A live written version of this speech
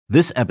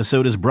This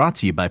episode is brought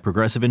to you by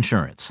Progressive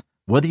Insurance.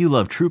 Whether you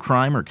love true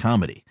crime or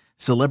comedy,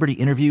 celebrity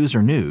interviews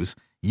or news,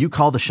 you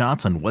call the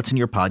shots on what's in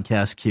your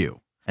podcast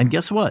queue. And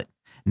guess what?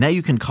 Now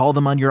you can call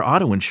them on your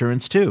auto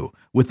insurance too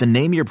with the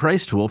Name Your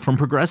Price tool from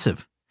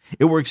Progressive.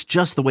 It works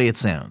just the way it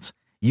sounds.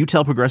 You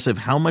tell Progressive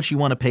how much you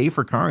want to pay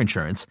for car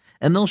insurance,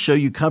 and they'll show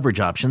you coverage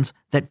options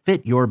that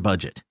fit your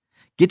budget.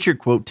 Get your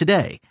quote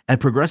today at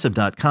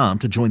Progressive.com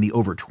to join the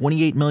over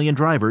 28 million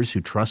drivers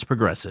who trust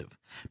Progressive.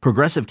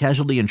 Progressive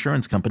Casualty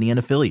Insurance Company and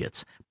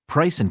Affiliates.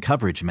 Price and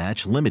coverage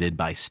match limited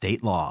by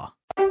state law.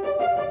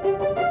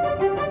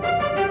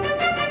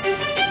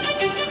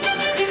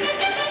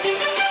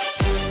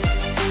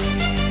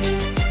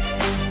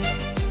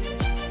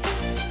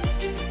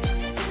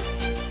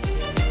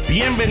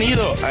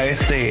 Bienvenido a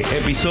este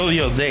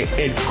episodio de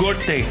El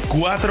Corte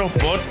 4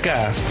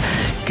 Podcast.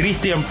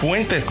 Cristian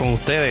Fuentes con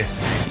ustedes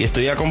y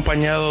estoy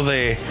acompañado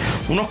de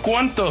unos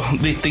cuantos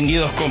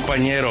distinguidos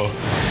compañeros.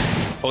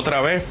 Otra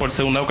vez, por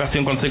segunda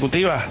ocasión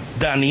consecutiva,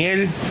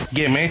 Daniel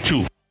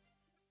Gemechu.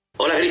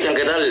 Hola Cristian,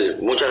 ¿qué tal?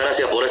 Muchas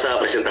gracias por esa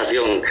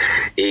presentación.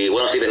 Y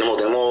bueno, sí, tenemos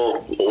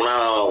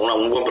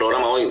un buen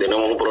programa hoy,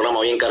 tenemos un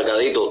programa bien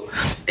cargadito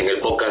en el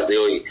podcast de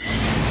hoy.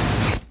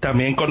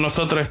 También con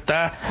nosotros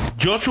está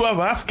Joshua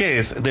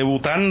Vázquez,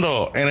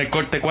 debutando en el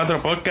Corte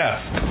 4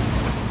 Podcast.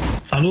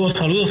 Saludos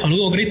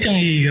Cristian,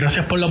 y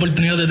gracias por la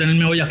oportunidad de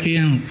tenerme hoy aquí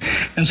en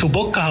su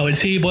podcast, a ver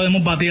si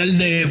podemos batear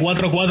de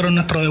 4-4 en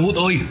nuestro debut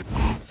hoy.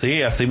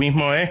 Sí, así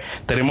mismo es.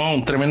 Tenemos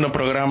un tremendo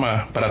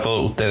programa para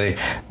todos ustedes.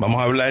 Vamos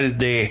a hablar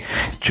de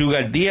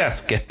Sugar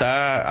Díaz, que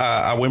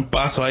está a buen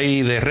paso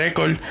ahí de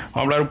récord. Vamos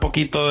a hablar un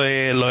poquito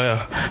de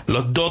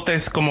los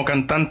dotes como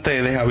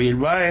cantante de Javier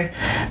Báez.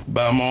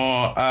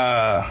 Vamos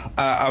a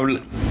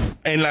hablar,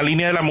 en la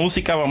línea de la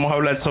música, vamos a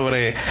hablar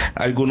sobre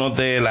algunas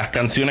de las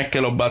canciones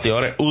que los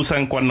bateadores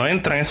usan cuando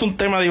entran. Es un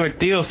tema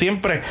divertido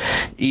siempre.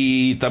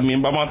 Y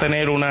también vamos a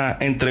tener una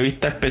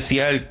entrevista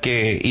especial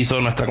que hizo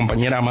nuestra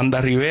compañera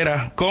Amanda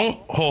Rivera con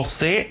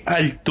José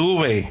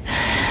Altuve.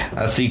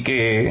 Así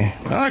que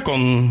nada,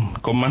 con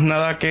más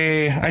nada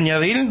que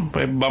añadir,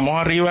 pues vamos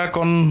arriba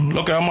con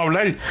lo que vamos a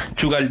hablar.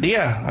 Sugar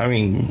Díaz,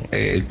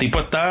 el tipo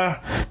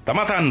está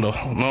matando,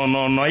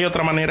 no hay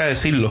otra manera de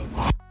decirlo.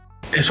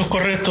 Eso es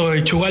correcto,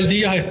 el Sugar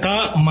Díaz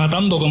está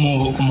matando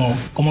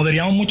como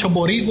diríamos muchos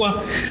boricuas.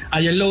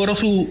 Ayer logró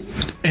su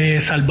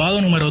salvado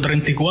número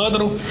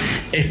 34,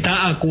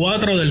 está a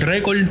 4 del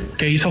récord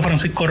que hizo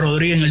Francisco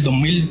Rodríguez en el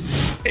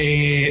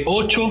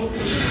 2008.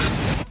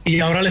 Y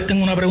ahora les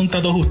tengo una pregunta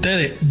a todos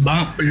ustedes.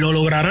 ¿Lo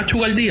logrará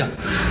Sugar Díaz?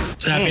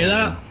 O sea,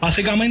 queda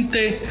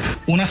básicamente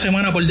una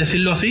semana, por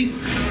decirlo así.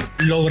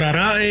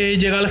 ¿Logrará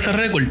llegar a ese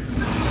récord?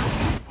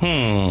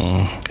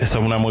 Esa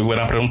es una muy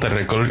buena pregunta. El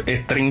récord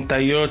es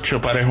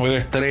 38 para el juego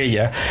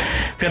estrella.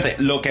 Fíjate,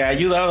 lo que ha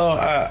ayudado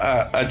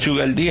a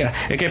Sugar Díaz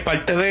es que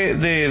parte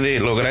de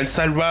lograr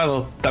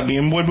salvado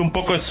también vuelve un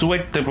poco de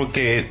suerte,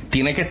 porque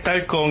tiene que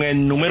estar con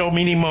el número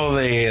mínimo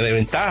de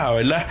ventaja,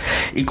 ¿verdad?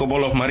 Y como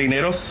los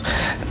marineros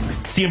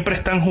siempre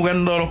están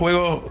jugando los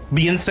juegos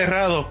bien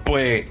cerrados,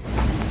 pues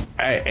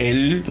a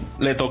él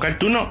le toca el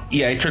turno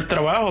y ha hecho el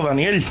trabajo,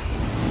 Daniel.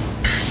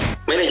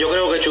 Miren, yo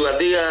creo que Sugar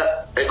Díaz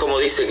es como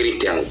dice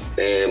Cristian,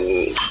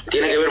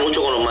 tiene que ver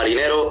mucho con los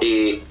marineros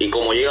y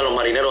cómo llegan los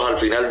marineros al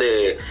final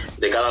de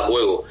cada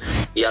juego.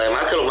 Y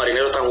además que los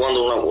marineros están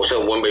jugando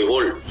un buen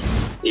béisbol,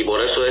 y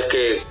por eso es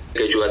que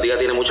Sugar Díaz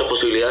tiene muchas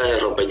posibilidades de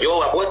romper.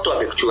 Yo apuesto a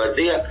que Sugar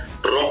Díaz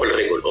rompe el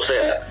récord,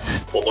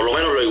 o por lo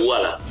menos lo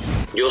iguala.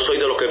 Yo soy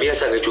de los que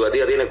piensan que Sugar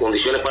Díaz tiene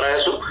condiciones para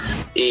eso.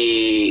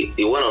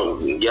 Y bueno,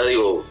 ya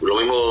digo, lo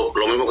mismo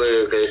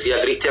que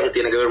decía Cristian,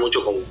 tiene que ver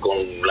mucho con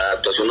la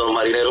actuación de los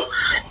marineros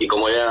y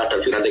cómo llegan hasta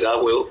el final de cada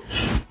juego,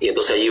 y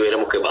entonces allí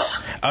veremos qué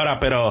pasa. Ahora,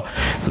 pero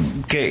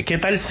 ¿qué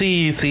tal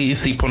si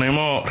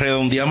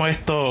redondeamos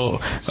esto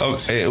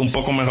un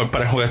poco mejor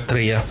para el juego de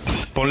estrella?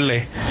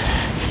 Ponle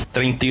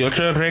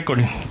 38 de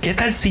récord. ¿Qué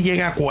tal si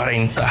llega a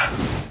 40?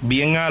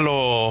 Bien a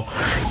los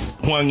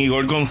Juan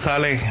Igor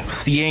González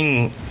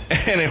 100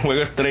 en el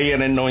juego estrella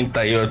en el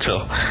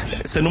 98.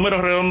 Ese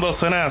número redondo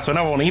suena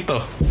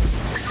bonito.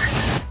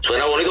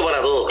 Suena bonito para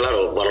todos,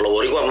 claro, para los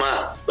boricuas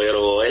más,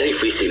 pero es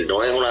difícil,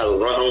 no es un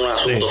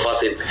asunto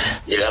fácil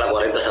llegar a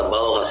 40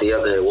 salvados así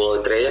antes del juego de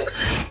estrella.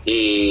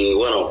 Y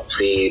bueno,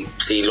 si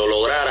lo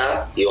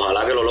lograra, y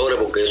ojalá que lo logre,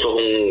 porque eso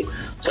es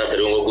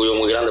sería un orgullo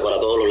muy grande para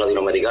todos los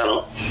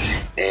latinoamericanos.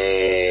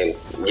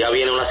 Ya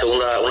viene una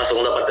segunda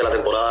parte de la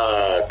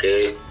temporada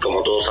que,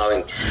 como todos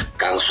saben,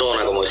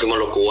 cansona, como decimos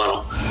los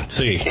cubanos.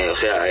 Sí.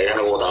 Es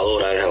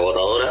agotadora,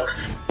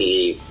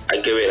 y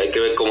hay que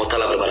ver cómo está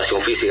la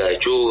preparación física de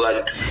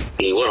Sugar,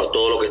 y bueno,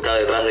 todo lo que está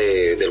detrás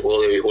del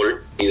juego de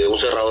béisbol y de un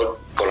cerrador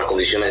con las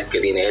condiciones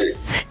que tiene él.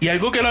 Y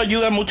algo que lo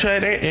ayuda mucho a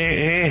él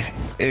es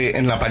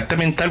en la parte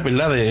mental,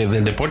 ¿verdad?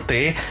 del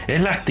deporte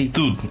es la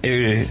actitud.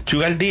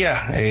 Chugal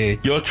Díaz,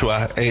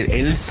 Joshua,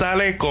 él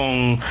sale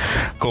con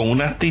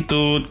una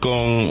actitud,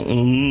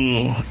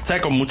 con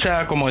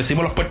mucha, como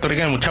decimos los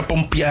puertorriqueños, mucha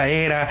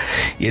pompiadera,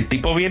 y el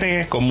tipo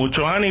viene con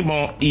mucho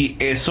ánimo, y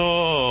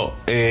eso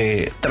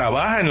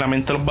trabaja en la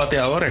mente de los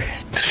bateadores.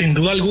 Sin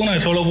duda alguna,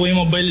 eso lo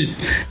pudimos ver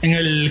en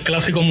el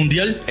Clásico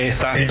Mundial.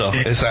 Exacto.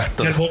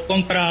 El juego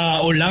contra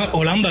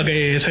Holanda,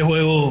 que ese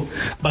juego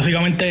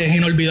básicamente es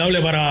inolvidable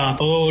para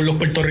todos los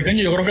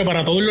puertorriqueños, yo creo que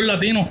para todos los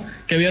latinos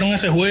que vieron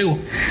ese juego.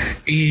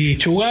 Y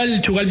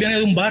Chugal viene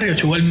de un barrio,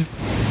 Chugal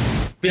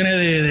viene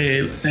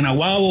de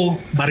Naguabo,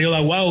 barrio de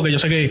Aguabo, que yo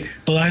sé que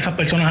todas esas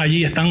personas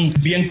allí están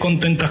bien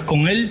contentas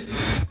con él.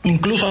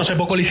 Incluso hace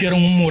poco le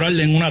hicieron un mural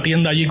en una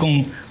tienda allí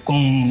con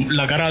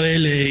la cara de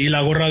él y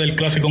la gorra del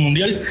Clásico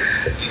Mundial.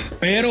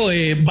 Pero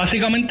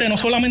básicamente no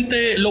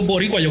solamente los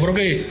boricuas, yo creo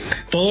que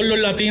todos los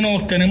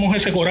latinos tenemos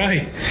ese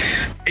coraje,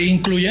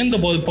 incluyendo,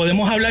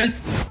 podemos hablar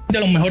de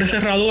los mejores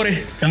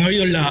cerradores que han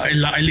habido en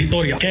la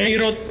historia.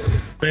 Keirot,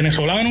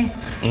 venezolano,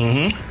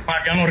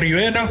 Mariano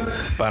Rivera,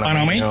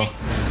 panameño,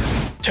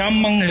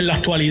 Chapman en la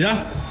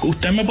actualidad.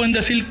 ¿Ustedes me pueden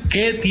decir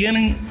qué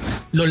tienen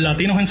los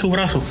latinos en sus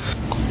brazos?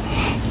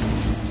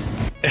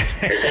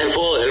 Ese es el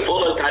fuego del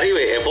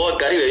Caribe,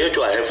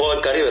 Joshua, es el fuego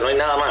del Caribe, no hay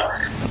nada más.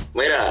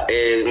 Mira,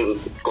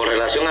 con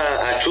relación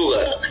a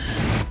Sugar,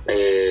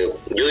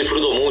 yo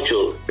disfruto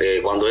mucho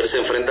cuando él se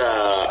enfrenta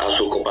a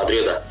sus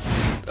compatriotas.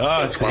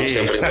 Cuando se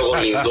enfrentó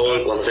con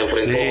Lindor, cuando se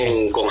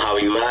enfrentó con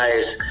Javi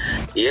Baez,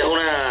 y es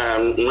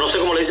no sé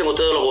cómo le dicen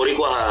ustedes los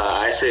boricuas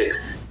a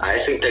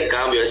ese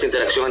intercambio, a esa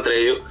interacción entre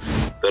ellos,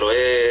 pero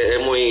es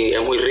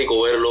muy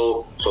rico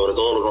verlo, sobre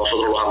todo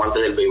nosotros los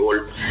amantes del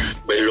béisbol,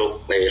 verlo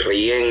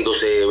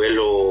riéndose,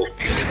 verlo,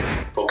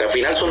 porque al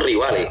final son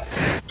rivales,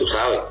 tú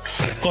sabes.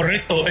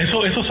 Correcto,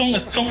 esos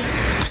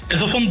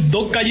son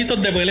dos gallitos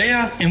de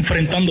pelea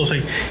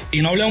enfrentándose,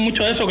 y no hablamos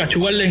mucho de eso, que a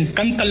Chugal le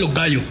encantan los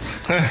gallos.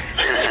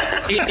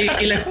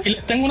 y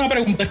les tengo una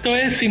pregunta, esto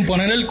es sin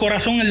poner el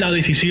corazón en la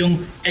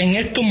decisión, en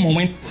estos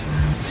momentos,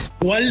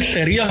 ¿cuál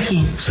sería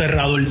su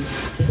cerrador?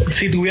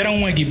 Si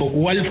tuvieran un equipo,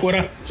 ¿cuál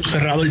fuera su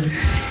cerrador?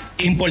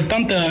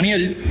 Importante,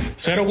 Daniel,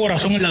 cero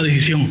corazón en la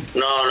decisión.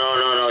 No,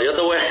 yo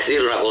te voy a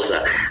decir una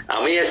cosa.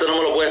 A mí eso no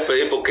me lo puedes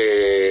pedir,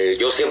 porque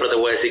yo siempre te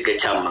voy a decir que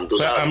Chapman, tú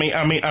sabes.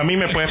 A mí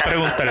me puedes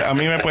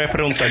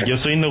preguntar, yo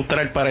soy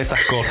neutral para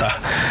esas cosas.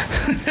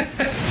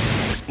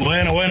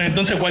 Bueno,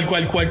 entonces,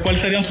 ¿cuál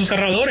serían sus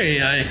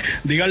cerradores?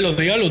 Díganlo,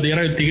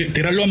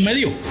 tíralo en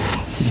medio.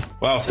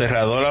 Wow,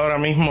 cerrador ahora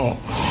mismo,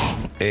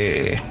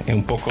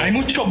 un poco... Hay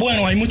muchos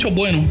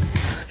buenos.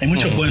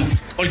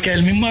 Porque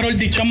el mismo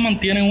Harold Chapman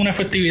tiene una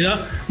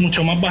efectividad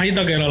mucho más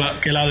bajita que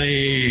la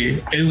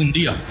de Edwin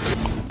Díaz.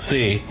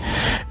 Sí,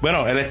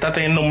 bueno, él está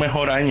teniendo un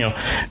mejor año,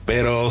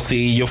 pero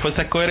si yo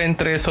fuese a escoger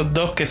entre esos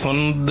dos, que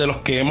son de los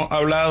que hemos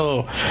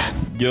hablado,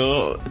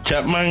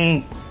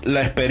 Chapman,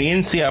 la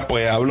experiencia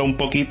pues habla un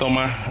poquito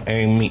más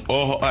en mi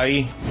ojo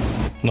ahí,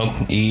 ¿no?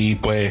 Y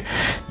pues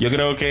yo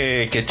creo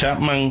que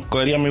Chapman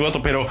cogería mi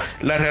voto, pero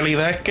la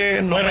realidad es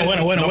que no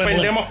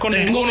perdemos con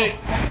ninguno.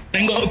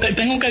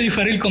 Tengo que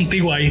diferir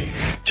contigo ahí.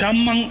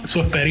 Chapman,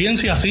 su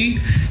experiencia sí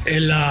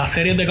en las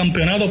series de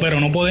campeonato, pero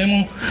no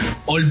podemos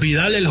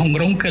olvidar el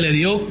jonrón que le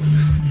dio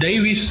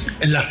Davis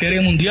en la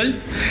serie mundial,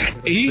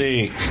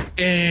 y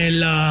en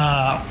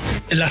la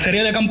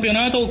serie de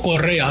campeonato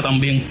Correa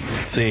también,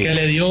 que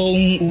le dio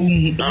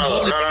un...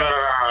 No,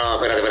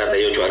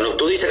 espérate, Joshua.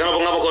 Tú dices que no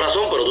pongamos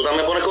corazón, pero tú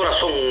también pones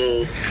corazón.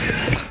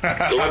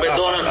 Tú me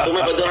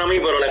perdonas a mí,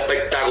 pero la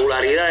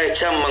espectacularidad de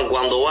Chapman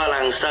cuando va a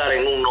lanzar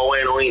en un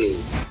noveno inning,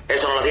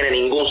 eso no la tiene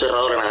ningún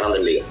cerrador en las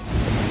Grandes Ligas.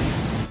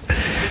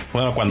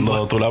 Bueno,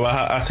 cuando tú la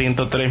bajas a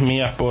 103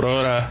 millas por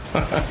hora.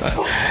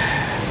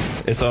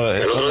 eso.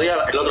 El otro día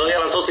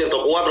lanzó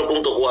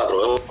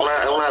 104.4.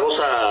 Es una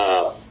cosa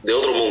de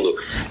otro mundo.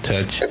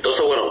 Chach.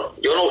 Entonces, bueno,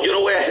 yo no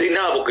voy a decir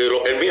nada, porque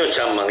el mío es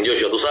Chapman,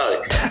 Joshua, tú sabes.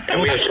 El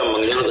mío es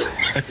Chapman.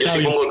 Yo sí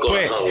pongo el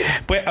corazón.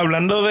 Pues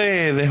hablando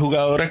de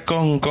jugadores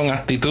con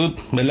actitud,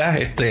 ¿verdad?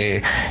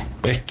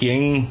 Pues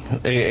quién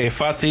es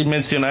fácil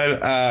mencionar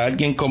a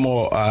alguien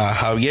como a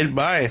Javier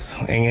Baez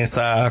en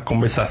esa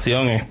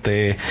conversación,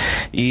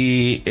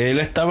 y él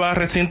estaba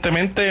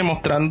recientemente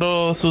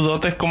mostrando sus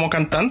dotes como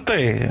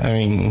cantante.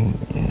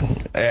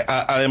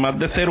 Además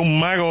de ser un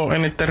mago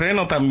en el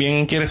terreno,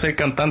 también quiere ser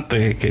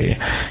cantante.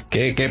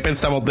 ¿Qué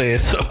pensamos de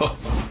eso?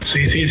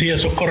 Sí,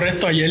 eso es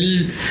correcto. Ayer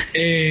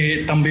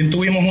también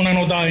tuvimos una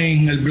nota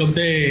en el blog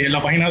de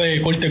la página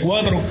de Corte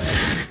 4,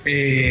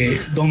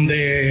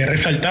 donde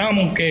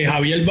resaltamos que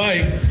Javier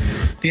Baez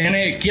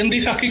tiene... ¿Quién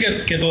dice aquí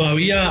que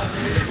todavía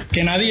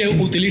que nadie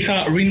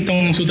utiliza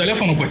ringtone en su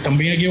teléfono? Pues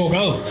también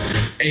equivocado.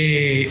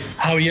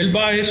 Javier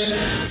Baez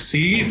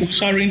sí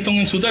usa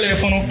ringtone en su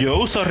teléfono. Yo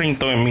uso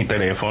ringtone en mi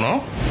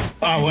teléfono.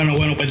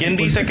 Bueno. Pues, ¿quién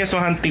dice que eso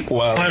es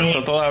anticuado?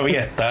 Eso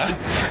todavía está.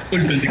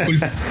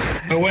 Disculpe.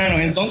 Pero bueno,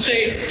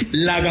 entonces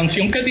la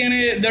canción que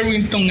tiene de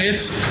ringtone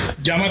es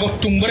Ya me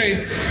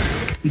acostumbré,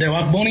 de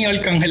Bad Bunny y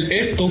Arcángel.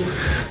 Esto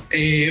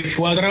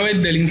fue a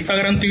través del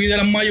Instagram TV de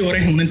las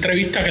mayores, en una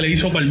entrevista que le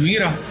hizo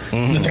Palmira,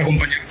 nuestra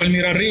compañera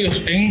Palmira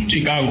Ríos, en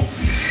Chicago.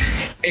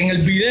 En el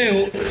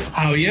video,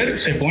 Javier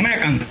se pone a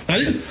cantar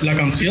la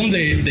canción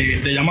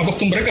de Ya me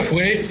acostumbré, que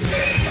fue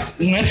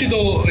un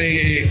éxito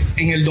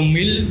en el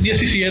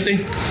 2017,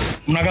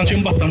 una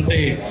canción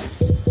bastante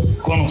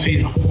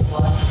conocida.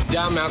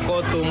 Ya me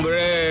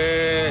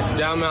acostumbré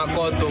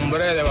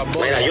de Bad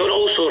Bunny. Mira, yo no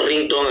uso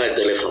ringtone en el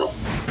teléfono.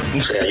 O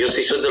sea, yo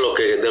sí soy de los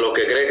que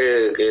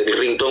cree que el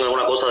ringtone es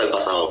una cosa del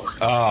pasado.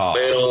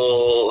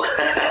 Oh.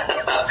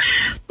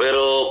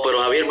 Pero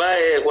Javier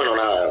Baez, bueno,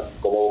 nada,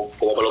 como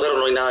pelotero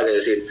no hay nada que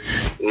decir.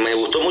 Me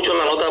gustó mucho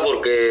la nota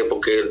porque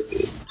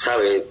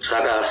 ¿sabes?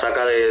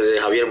 Saca de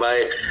Javier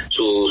Baez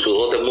sus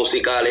dotes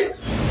musicales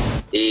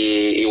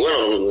y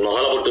bueno, nos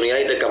da la oportunidad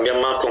de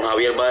intercambiar más con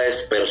Javier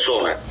Baez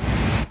persona,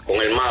 con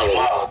el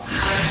mago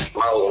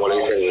como le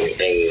dicen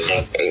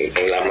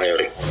en las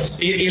mayores.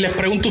 Y les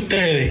pregunto a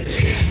ustedes,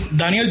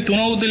 Daniel, tú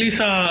no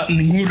utilizas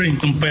ningún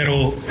ringtone,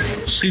 pero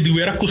si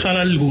tuvieras que usar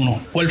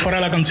alguno, ¿cuál fuera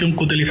la canción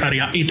que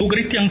utilizarías? Y tú,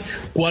 Cristian,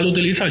 ¿cuál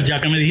utilizas? Ya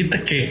que me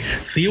dijiste que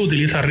sí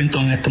utilizas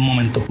ringtone en estos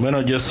momentos.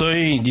 Bueno, yo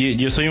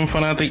soy un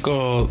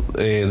fanático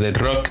del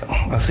rock,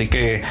 así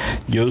que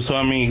yo uso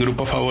a mi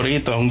grupo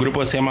favorito, un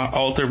grupo que se llama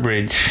Alter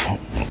Bridge.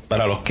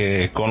 Para los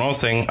que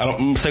conocen,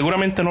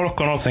 seguramente no los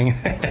conocen.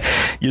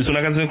 Yo uso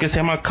una canción que se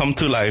llama Come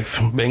to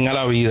Life, ven a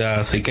la vida,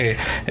 así que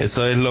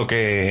eso es lo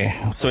que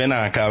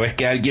suena cada vez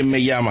que alguien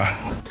me llama.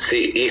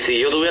 Sí, y si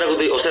yo tuviera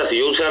que si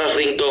yo usara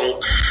ringtone,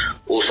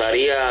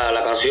 usaría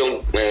la canción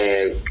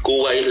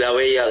Cuba Isla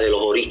Bella de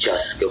Los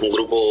Orichas, que es un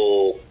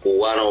grupo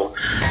cubano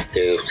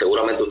que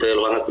seguramente ustedes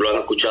lo han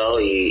escuchado,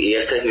 y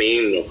ese es mi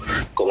himno,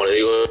 como le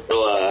digo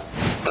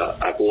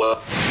a Cuba.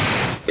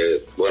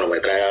 Bueno, me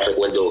trae a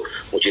recuerdo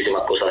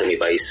muchísimas cosas de mi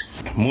país.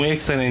 Muy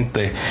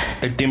excelente.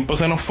 El tiempo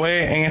se nos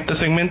fue en este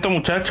segmento,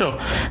 muchachos.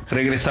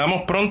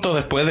 Regresamos pronto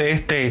después de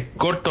este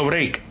corto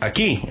break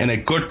aquí en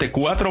el Corte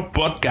 4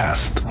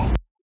 Podcast.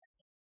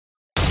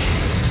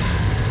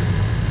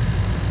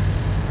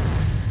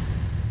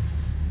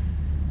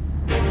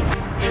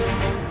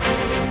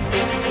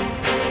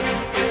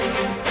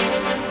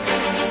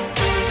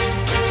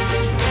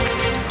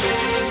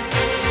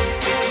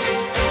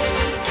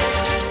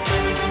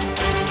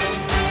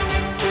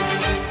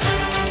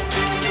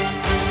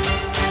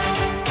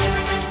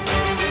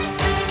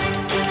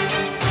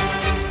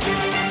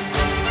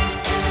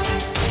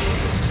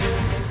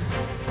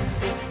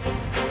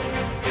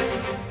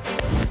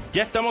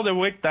 Ya estamos de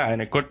vuelta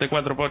en el Corte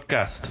 4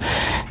 Podcast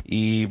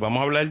y vamos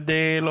a hablar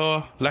de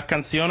las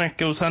canciones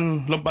que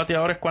usan los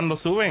bateadores cuando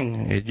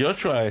suben.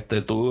 Joshua,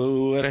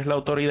 tú eres la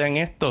autoridad en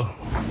esto.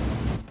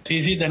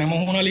 Sí,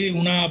 tenemos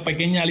una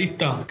pequeña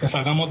lista que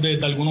sacamos de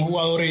algunos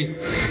jugadores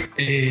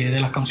de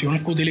las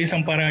canciones que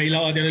utilizan para ir a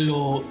batear en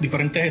los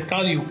diferentes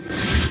estadios.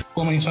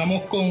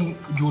 Comenzamos con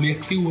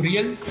Yulieski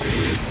Uriel,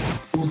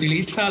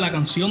 utiliza la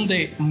canción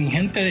de Mi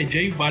Gente de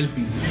J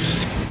Balvin.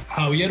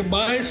 Javier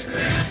Baez,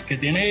 que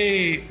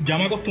tiene Ya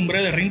me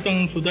acostumbré de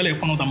ringtone en su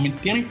teléfono, también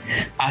tiene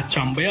a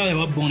Chambea de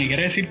Bad Bunny,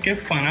 quiere decir que es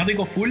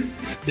fanático full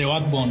de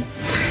Bad Bunny.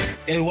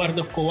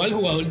 Eduardo Escobar,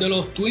 jugador de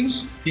los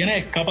Twins, tiene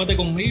Escápate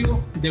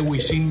conmigo de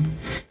Wisin.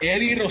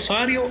 Eddie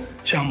Rosario,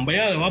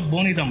 Chambea de Bad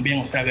Bunny también,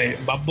 o sea que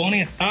Bad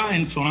Bunny está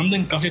sonando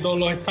en casi todos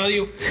los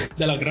estadios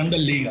de las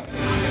Grandes Ligas.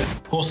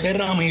 José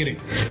Ramírez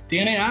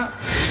tiene a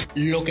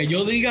Lo que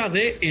yo diga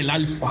de El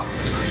Alfa.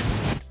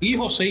 Y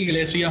José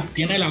Iglesias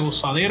tiene La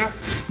Gozadera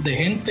de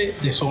Gente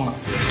de Zona.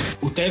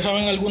 ¿Ustedes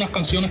saben algunas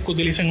canciones que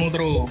utilicen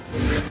otros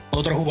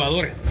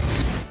jugadores?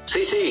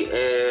 Sí,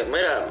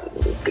 mira,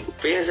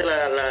 fíjense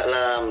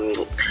la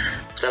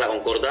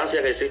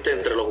concordancia que existe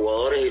entre los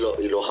jugadores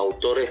y los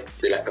autores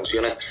de las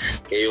canciones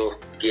que ellos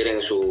quieren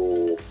en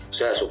su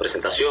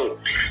presentación.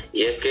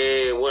 Y es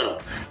que, bueno,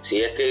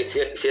 si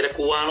eres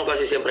cubano,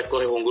 casi siempre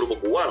escoges un grupo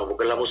cubano,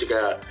 porque es la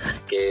música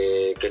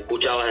que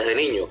escuchabas desde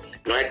niño.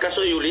 No es el caso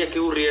de Yulieski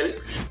Uriel,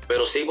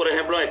 pero sí, por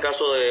ejemplo, en el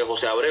caso de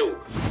José Abreu,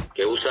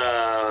 que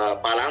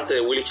usa Pa'lante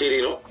de Willy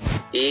Chirino,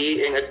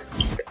 y en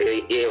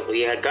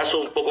el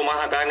caso un poco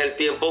más acá en el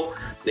tiempo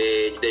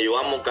de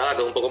Joan Moncada,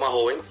 que es un poco más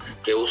joven,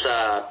 que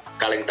usa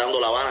Calentando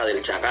La Habana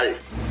del Chacal.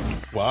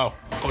 Wow.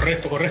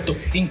 Correcto.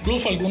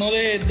 Incluso algunos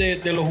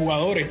de los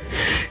jugadores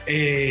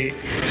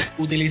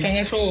utilizan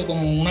eso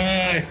como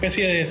una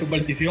especie de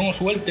superstición o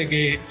suerte,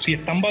 que si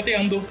están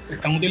bateando,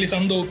 están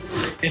utilizando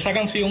esa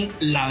canción,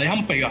 la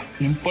dejan pegar.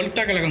 No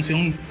importa que la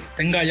canción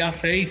tenga ya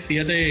 6,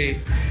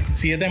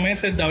 7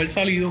 meses de haber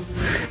salido,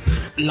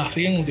 la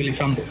siguen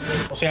utilizando.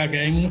 O sea que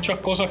hay muchas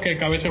cosas que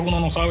a veces uno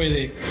no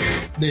sabe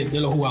de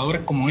los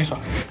jugadores como esa.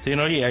 Sí,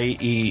 no,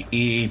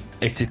 y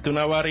existe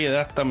una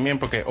variedad también,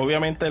 porque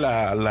obviamente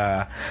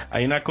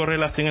hay una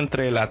correlación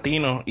entre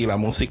latino y la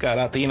música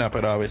latina,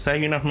 pero a veces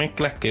hay unas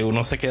mezclas que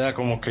uno se queda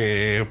como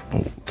que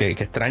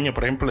extraño.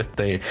 Por ejemplo,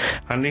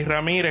 Andy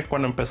Ramírez,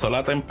 cuando empezó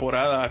la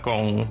temporada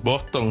con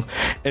Boston,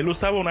 él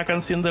usaba una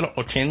canción de los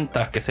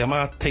 80 que se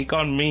llama Take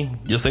On Me.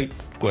 Yo sé,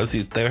 pues,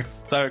 si ustedes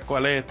 ¿sabes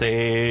cuál es?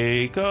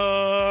 Take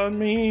on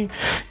me.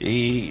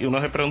 Y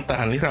uno se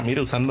pregunta, Hanley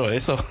Ramírez usando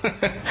eso.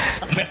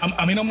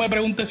 A mí no me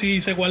pregunte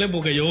si sé cuál es,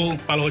 porque yo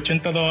para los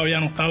 80 todavía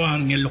no estaba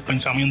ni en los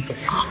pensamientos.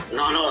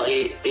 No, no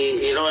deje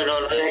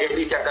que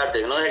Cristian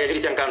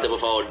cante, por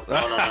favor. No.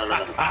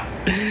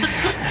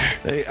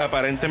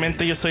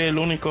 Aparentemente yo soy el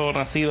único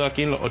nacido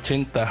aquí en los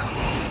 80.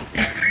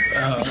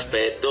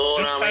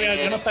 Perdóname,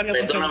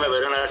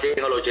 pero nací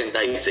en el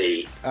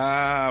 86.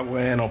 Ah,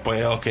 bueno,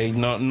 pues ok,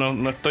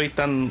 no estoy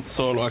tan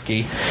solo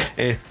aquí.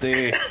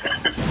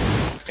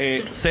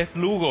 Seth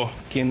Lugo,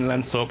 quien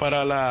lanzó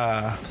para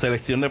la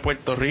selección de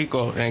Puerto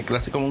Rico en el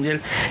Clásico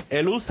Mundial,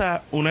 él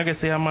usa una que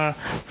se llama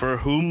For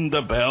Whom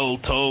the Bell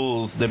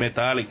Tolls de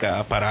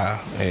Metallica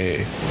para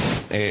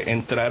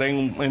entrar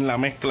en la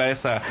mezcla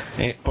esa,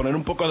 poner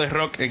un poco de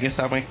rock en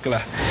esa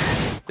mezcla.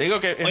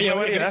 Digo que oye,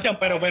 Cristian,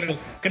 pero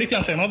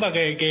Cristian, se nota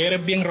que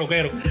eres bien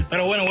rockero.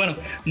 Pero bueno,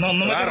 no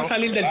me quiero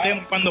salir del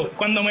tema.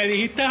 Cuando me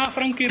dijiste a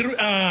Frankie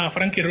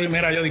Ruiz,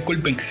 mira,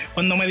 disculpen,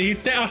 cuando me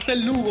dijiste a Seth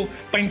Lugo,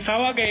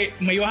 pensaba que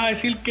me ibas a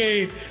decir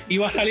que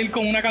iba a salir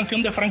con una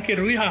canción de Frankie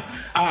Ruiz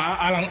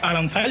a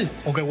lanzar,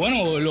 porque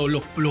bueno,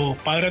 los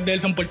padres de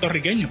él son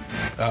puertorriqueños.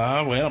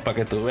 Ah, bueno, para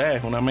que tú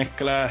veas, una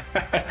mezcla.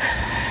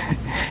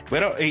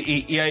 Bueno,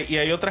 y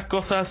hay otras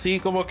cosas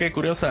así como que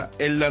curiosas.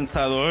 El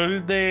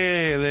lanzador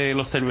de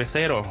los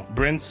cerveceros,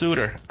 Brent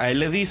Suter, a él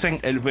le dicen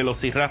el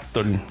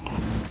Velociraptor,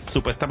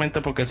 supuestamente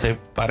porque se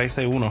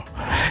parece uno.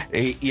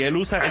 Y él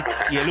usa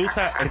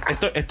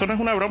esto no es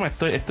una broma,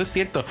 esto es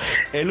cierto.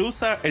 Él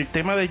usa el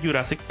tema de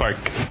Jurassic Park.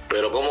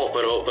 Pero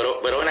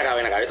ven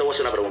acá, yo te voy a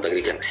hacer una pregunta,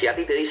 Cristian. Si a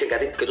ti te dicen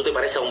que tú te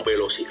pareces a un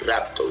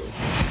Velociraptor,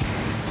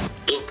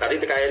 ¿a ti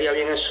te caería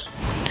bien eso?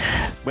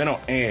 Bueno,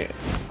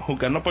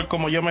 juzgando por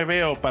cómo yo me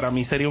veo, para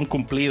mí sería un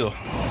cumplido.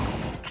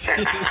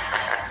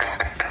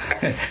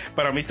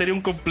 Para mí sería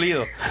un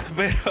cumplido,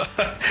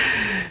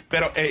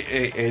 pero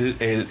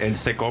él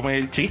se come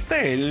el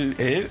chiste,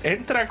 él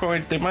entra con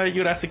el tema de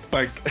Jurassic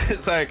Park,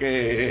 sabe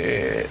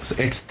que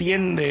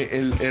extiende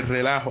el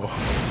relajo.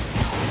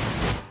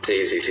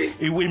 Sí.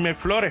 Y Wilmer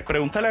Flores,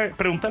 pregúntale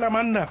a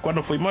Amanda,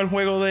 cuando fuimos al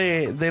juego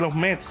de los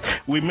Mets,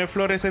 Wilmer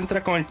Flores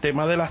entra con el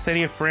tema de la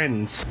serie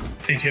Friends.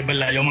 Sí, es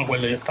verdad, yo me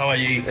acuerdo, yo estaba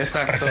allí.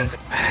 Exacto. Presente.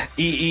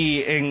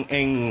 Y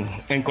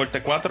en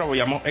Corte 4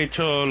 habíamos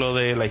hecho lo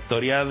de la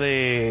historia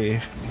del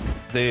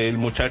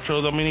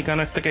muchacho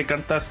dominicano que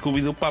canta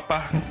Scooby-Doo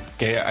Papá,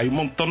 que hay un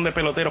montón de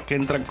peloteros que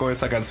entran con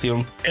esa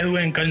canción.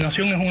 Edwin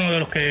Encarnación es uno de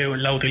los que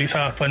la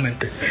utiliza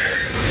actualmente.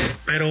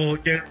 Pero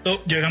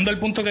llegando al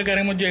punto que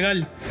queremos llegar,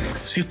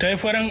 si ustedes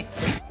fueran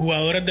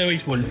jugadores de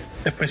béisbol,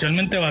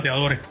 especialmente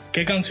bateadores,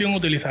 ¿qué canción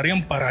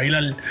utilizarían para ir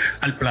al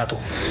plato?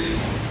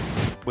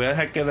 Voy a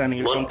dejar que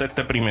Daniel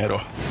conteste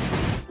primero.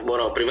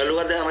 Bueno, en primer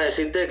lugar déjame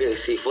decirte que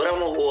si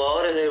fuéramos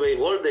jugadores de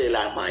béisbol de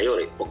las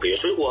mayores, porque yo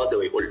soy jugador de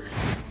béisbol.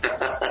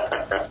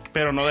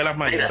 Pero no de las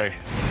mayores.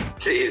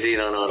 Sí,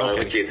 no,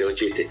 okay. Es un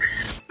chiste.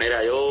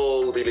 Mira, yo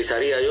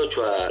utilizaría,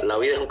 La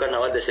vida es un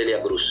carnaval de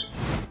Celia Cruz.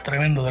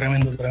 Tremendo.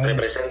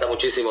 Representa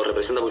muchísimo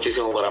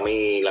para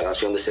mí la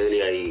canción de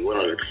Celia y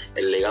bueno,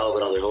 el legado que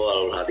nos dejó a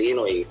los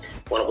latinos y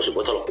bueno, por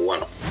supuesto a los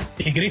cubanos.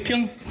 ¿Y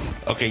Cristian?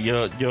 Ok,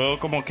 yo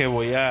como que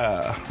voy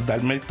a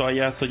darme el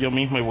toallazo yo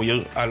mismo y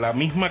voy a la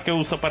misma que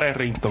uso para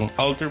Rington.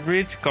 Alter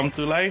Bridge, Come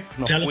to Life.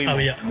 Ya lo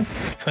sabía.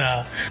 O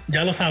sea,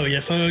 ya lo sabía.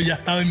 Eso ya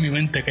estaba en mi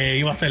mente que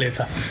iba a ser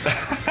esa.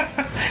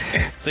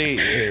 Sí,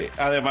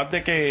 además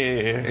de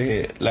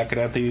que la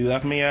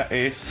creatividad mía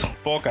es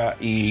poca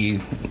y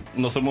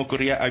no se me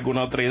ocurría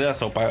alguna otra idea,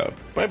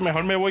 pues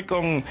mejor me voy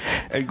con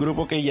el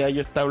grupo que ya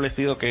yo he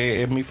establecido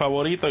que es mi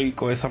favorito y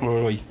con esa me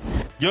voy.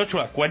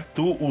 Joshua, ¿cuál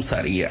tú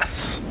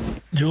usarías?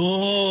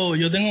 Yo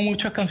tengo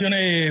muchas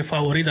canciones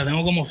favoritas,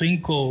 tengo como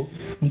 5,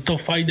 un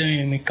top 5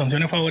 de mis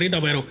canciones favoritas,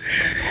 pero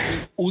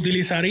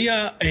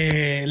utilizaría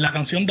la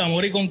canción de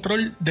Amor y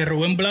Control de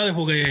Rubén Blades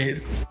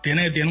porque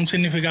tiene un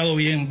significado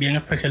bien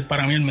especial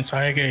para mí, el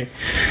mensaje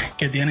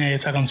que tiene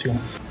esa canción.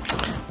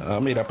 Ah,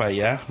 mira para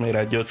allá,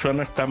 mira, Joshua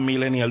no es tan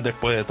millennial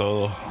después de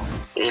todo.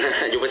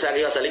 Yo pensaba que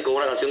iba a salir con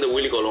una canción de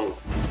Willy Colón.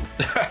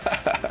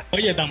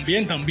 Oye,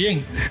 también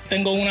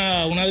tengo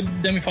una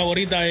de mis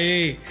favoritas,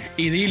 es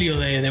Idilio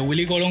de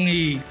Willy Colón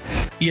y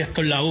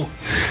Héctor Lavoe,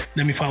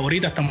 de mis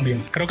favoritas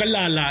también. Creo que es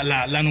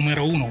la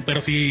número 1,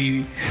 pero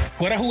si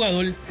fuera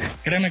jugador,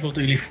 créeme que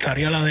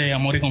utilizaría la de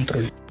Amor y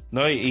Control.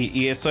 No,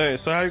 y eso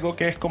es algo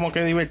que es como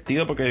que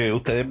divertido porque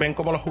ustedes ven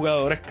como los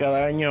jugadores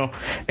cada año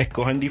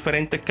escogen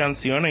diferentes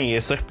canciones y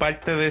eso es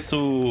parte de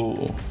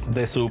su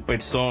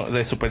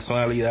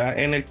personalidad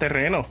en el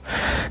terreno.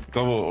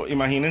 Como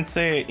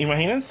imagínense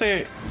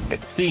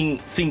sin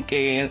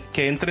que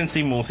entren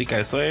sin música.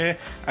 Eso es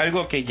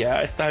algo que ya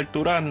a esta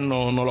altura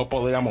no lo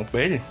podríamos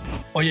ver.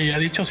 Oye, ya he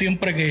dicho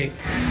siempre que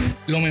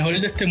lo mejor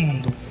de este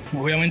mundo,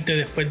 obviamente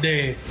después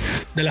de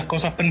las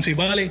cosas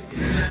principales,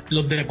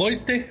 los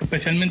deportes,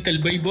 especialmente el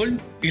béisbol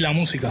y la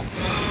música,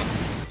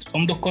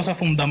 son dos cosas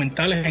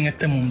fundamentales en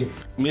este mundo.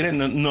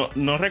 Miren,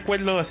 no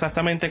recuerdo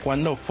exactamente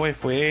cuándo fue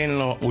en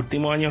los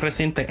últimos años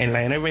recientes. En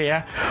la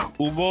NBA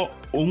hubo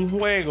un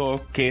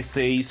juego que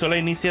se hizo la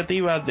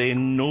iniciativa de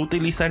no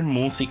utilizar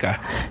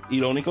música, y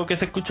lo único que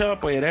se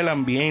escuchaba pues era el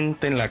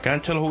ambiente en la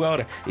cancha de los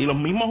jugadores, y los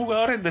mismos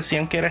jugadores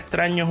decían que era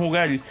extraño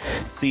jugar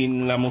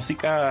sin la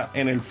música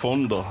en el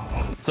fondo.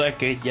 O sea,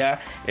 que ya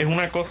es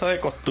una cosa de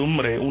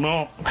costumbre.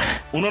 Uno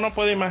no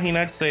puede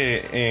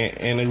imaginarse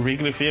en el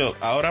Wrigley Field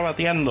ahora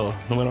bateando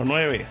número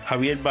 9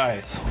 Javier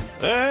Báez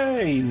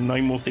y no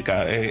hay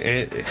música.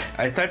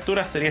 A esta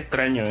altura sería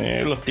extraño.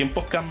 Los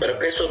tiempos cambian.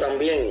 Pero eso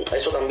también,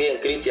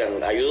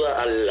 Cristian,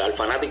 ayuda al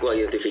fanático a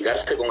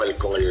identificarse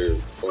con el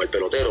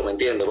pelotero, ¿me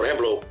entiendes? Por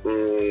ejemplo,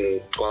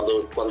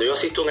 cuando yo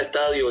asisto a un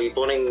estadio y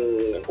ponen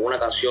una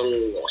canción,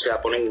 o sea,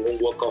 ponen un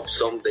walk-off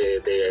song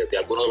de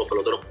alguno de los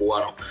peloteros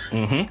cubanos,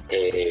 uh-huh.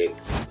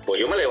 Pues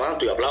yo me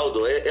levanto y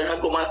aplaudo. Es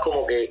algo más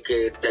como que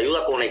te ayuda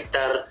a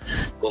conectar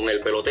con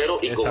el pelotero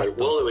y Exacto. Con el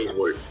juego de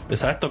béisbol.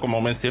 Exacto,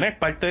 como mencioné, es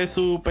parte de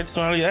su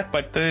personalidad, es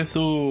parte de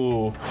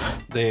su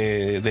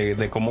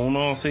de cómo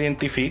uno se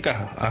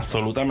identifica,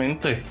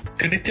 absolutamente.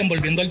 Cristian,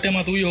 volviendo al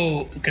tema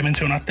tuyo que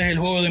mencionaste, el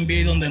juego de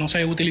NBA donde no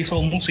se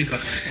utilizó música.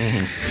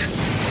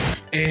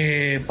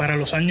 Uh-huh. Para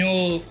los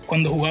años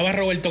cuando jugaba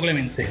Roberto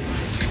Clemente,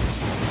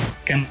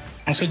 que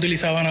no se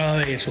utilizaba nada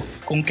de eso,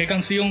 ¿con qué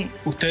canción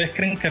ustedes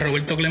creen que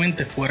Roberto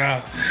Clemente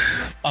fuera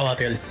a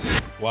batear?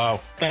 Wow.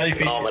 Está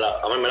difícil. No, me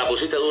la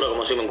pusiste dura,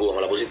 como decimos en Cuba,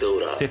 me la pusiste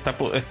dura. Sí,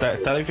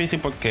 está difícil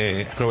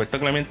porque Roberto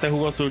Clemente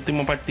jugó su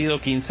último partido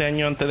 15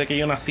 años antes de que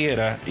yo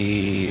naciera,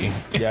 y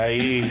ya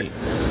ahí no.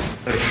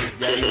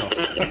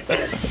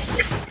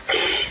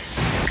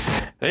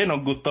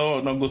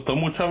 Nos gustó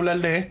mucho hablar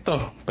de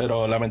esto,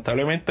 pero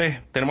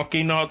lamentablemente tenemos que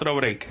irnos a otro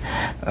break.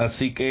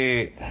 Así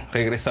que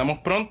regresamos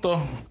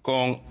pronto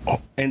con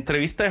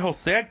entrevista de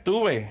José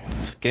Altuve.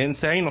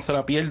 Quédense ahí, no se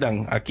la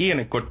pierdan, aquí en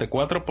el Corte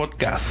 4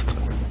 Podcast.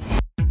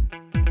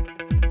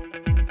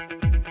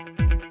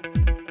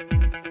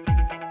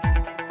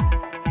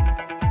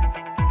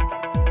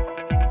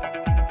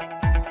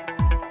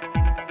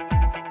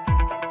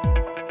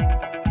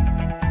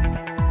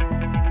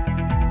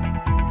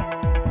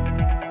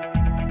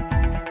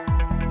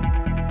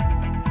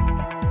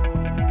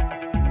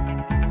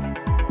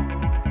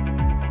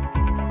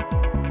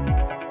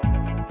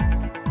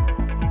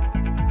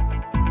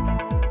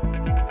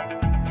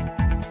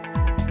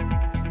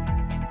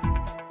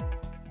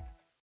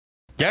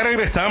 Ya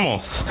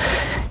regresamos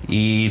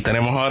y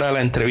tenemos ahora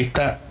la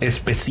entrevista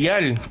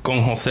especial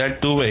con José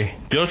Altuve.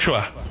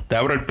 Joshua, te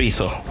abro el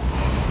piso.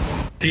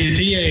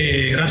 Sí,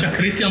 gracias,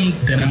 Cristian.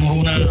 Tenemos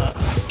una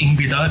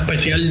invitada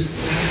especial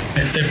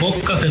en este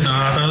podcast. Se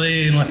trata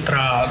de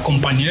nuestra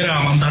compañera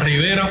Amanda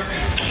Rivera,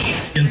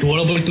 quien tuvo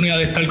la oportunidad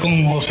de estar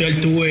con José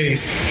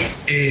Altuve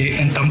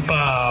en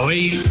Tampa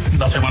Bay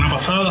la semana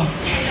pasada.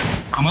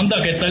 Amanda,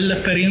 ¿qué tal la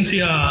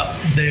experiencia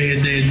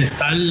de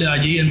estar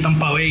allí en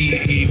Tampa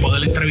Bay y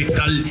poder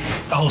entrevistar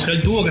a José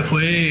Altuve, que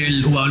fue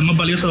el jugador más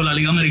valioso de la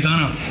Liga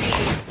Americana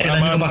el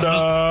año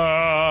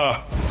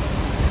pasado?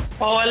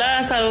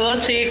 Hola,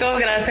 saludos chicos,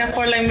 gracias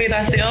por la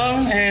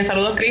invitación.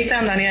 Saludos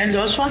Cristian, Daniel,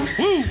 Joshua.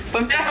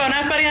 Pues mira, fue una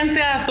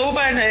experiencia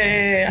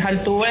súper.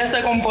 Altuve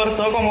se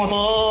comportó como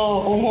todo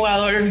un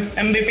jugador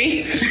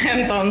MVP.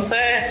 Entonces,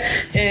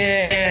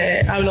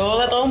 habló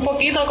de todo un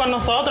poquito con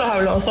nosotros.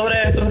 Habló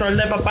sobre su rol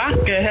de papá,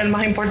 que es el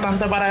más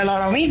importante para él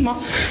ahora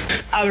mismo.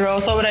 Habló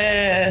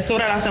sobre su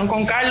relación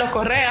con Carlos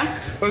Correa,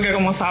 porque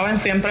como saben,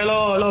 siempre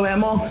lo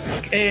vemos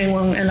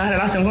en la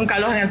relación con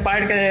Carlos en el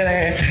parque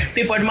de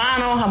tipo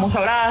hermanos, a muchos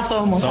abrazos,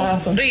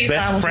 muchas sonrisas.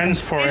 Best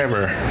friends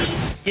forever.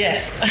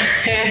 Yes.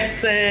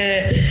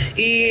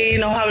 Y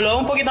nos habló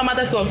un poquito más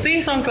de su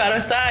off-season. Claro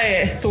está,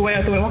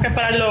 tuvimos que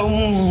esperarlo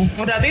un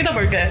ratito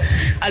porque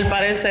al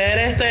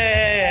parecer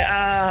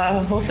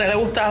a José le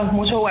gusta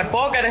mucho jugar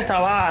póker.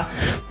 Estaba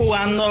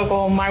jugando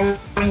con Marvin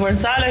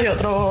González y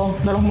otro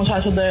de los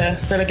muchachos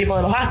del equipo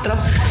de los Astros.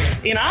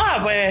 Y nada,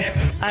 pues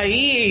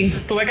ahí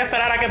tuve que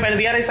esperar a que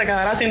perdiera y se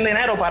quedara sin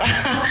dinero para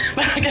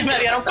que me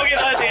diera un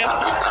poquito de tiempo.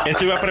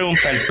 Eso iba a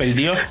preguntar,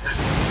 ¿perdió?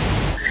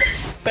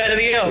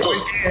 Perdió.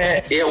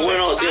 Y es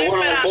bueno,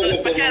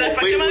 porque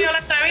después que me dio la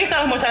entrevista,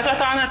 los muchachos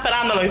estaban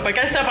esperándolo y fue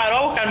que él se paró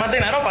a buscar más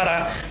dinero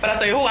para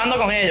seguir jugando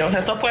con ellos.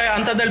 Esto fue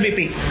antes del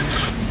VP.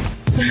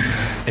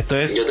 Esto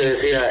es... Yo te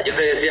decía,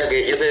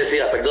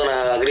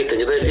 perdona Cristian,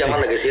 yo te decía,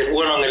 Amanda, que si es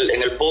bueno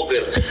en el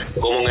póker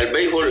como en el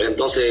béisbol,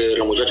 entonces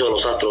los muchachos de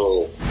los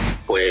Astros,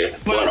 pues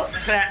bueno,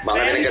 van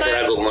a tener que hacer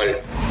algo con él.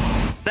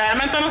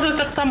 Realmente no sé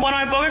si es tan bueno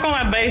el póker como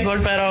el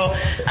béisbol, pero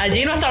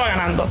allí no estaba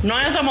ganando, no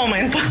en ese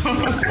momento.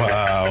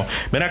 Wow.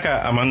 Ven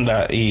acá,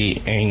 Amanda,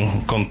 y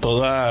en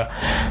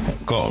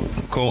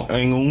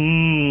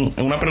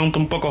una pregunta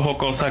un poco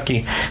jocosa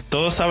aquí.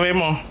 Todos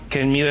sabemos que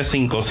él mide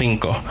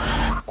 5'5".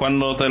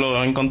 Cuando te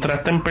lo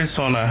encontraste en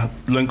persona,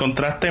 ¿lo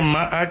encontraste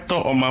más alto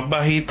o más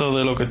bajito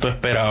de lo que tú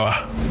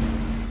esperabas?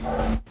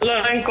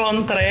 Lo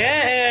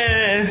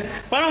encontré,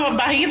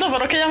 bajito,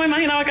 pero es que ya me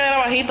imaginaba que era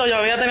bajito. Yo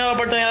había tenido la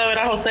oportunidad de ver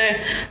a José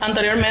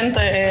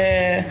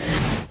anteriormente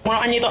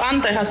unos añitos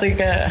antes, así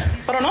que...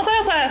 Pero no sé,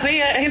 o sea, sí,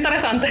 es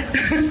interesante.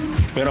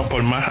 Pero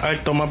por más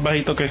alto, más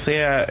bajito que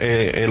sea,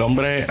 el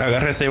hombre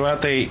agarra ese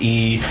bate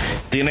y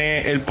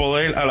tiene el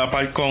poder a la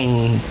par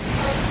con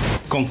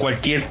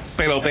cualquier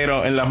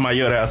pelotero en las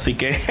mayores, así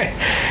que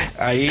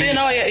ahí... Sí,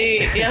 no, y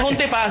es un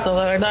tipazo,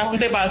 de verdad es un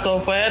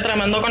tipazo, fue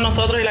tremendo con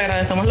nosotros y le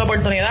agradecemos la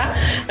oportunidad,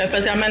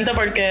 especialmente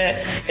porque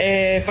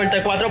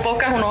Corte 4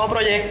 Podcast es un nuevo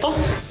proyecto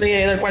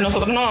del cual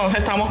nosotros nos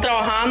estamos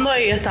trabajando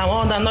y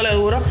estamos dándole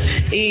duro,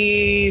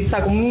 y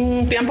sacó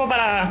un tiempo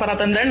para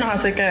atendernos,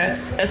 así que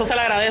eso se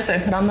le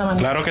agradece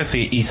grandemente. Claro que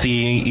sí, y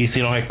si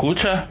nos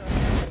escucha,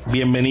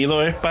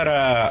 bienvenido es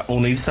para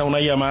unirse a una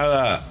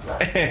llamada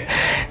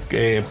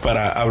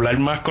para hablar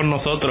más con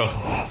nosotros.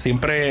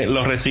 Siempre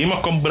los recibimos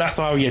con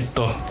brazos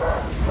abiertos.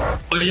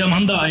 Oye,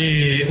 Amanda,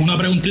 una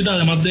preguntita,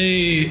 además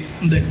de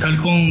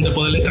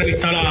poder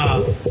entrevistar a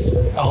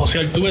José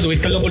Altuve,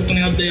 ¿tuviste la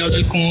oportunidad de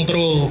hablar con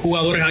otros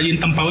jugadores allí en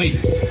Tampa Bay?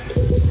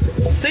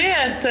 Sí,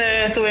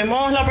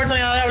 tuvimos la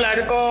oportunidad de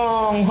hablar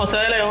con José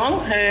de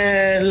León,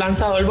 el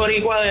lanzador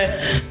boricua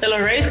de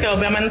los Rays, que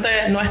obviamente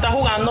no está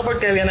jugando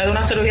porque viene de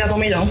una cirugía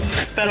tomillón,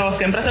 pero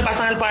siempre se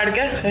pasa en el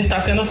parque, está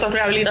haciendo su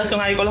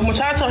rehabilitación ahí con los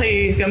muchachos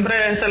y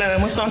siempre se le ve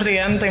muy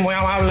sonriente y muy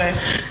amable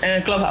en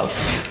el clubhouse.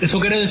 ¿Eso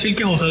quiere decir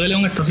que José de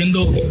León está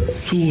haciendo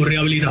su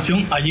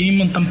rehabilitación allí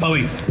mismo en Tampa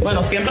Bay?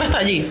 Bueno, siempre está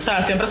allí, o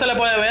sea, siempre se le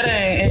puede ver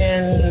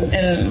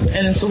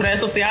en sus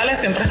redes sociales,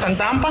 siempre está en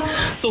Tampa,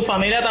 su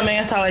familia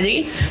también estaba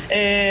allí.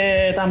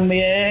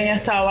 También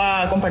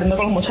estaba compartiendo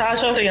con los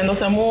muchachos,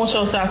 riéndose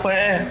mucho, o sea,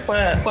 fue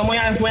muy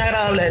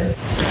agradable.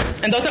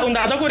 Entonces, un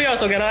dato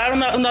curioso, quiero dar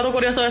un dato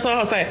curioso de eso de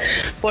José,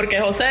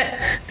 porque José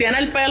tiene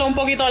el pelo un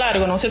poquito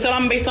largo, no sé si lo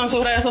han visto en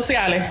sus redes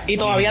sociales, y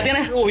todavía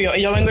tiene rubio,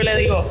 y yo vengo y le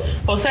digo,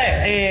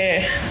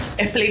 José,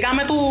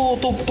 explícame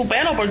tu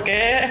pelo, ¿por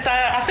qué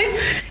está así?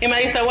 Y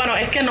me dice, bueno,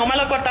 es que no me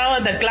lo he cortado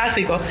desde el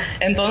clásico,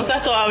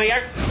 entonces todavía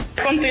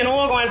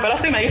continúo con el pelo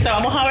así. Me dice,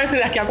 vamos a ver si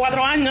de aquí a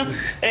 4 años,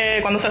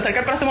 cuando se acerque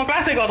el próximo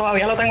clásico,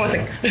 todavía lo tengo así.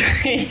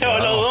 Y yo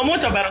lo dudo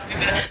mucho, pero sí,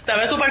 te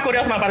ve súper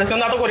curioso, me pareció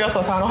un dato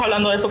curioso, estábamos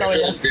hablando de su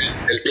cabello.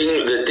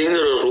 El team de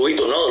los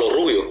rubitos, ¿no? De los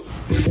rubios.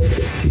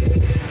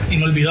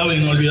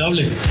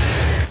 Inolvidable.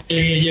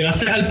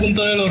 Llegaste al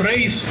punto de los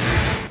Rays.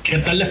 ¿Qué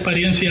tal la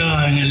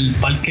experiencia en el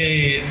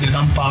parque de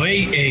Tampa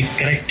Bay?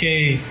 ¿Crees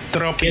que...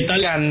 ¿Qué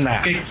tal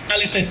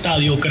ese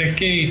estadio? ¿Crees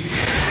que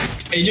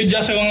ellos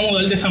ya se van a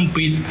mudar de San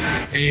Pete?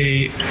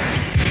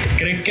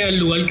 ¿Crees que el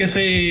lugar que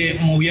se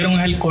movieron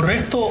es el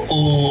correcto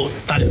o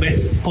tal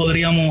vez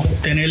podríamos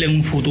tener en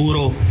un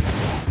futuro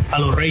a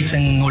los Rays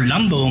en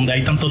Orlando, donde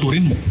hay tanto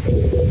turismo?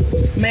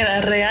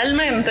 Mira,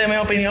 realmente, mi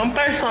opinión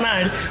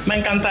personal, me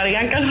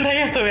encantaría que los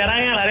Rays estuvieran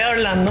en el área de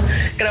Orlando.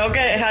 Creo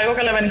que es algo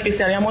que le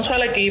beneficiaría mucho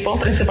al equipo,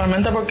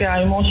 principalmente porque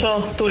hay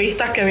muchos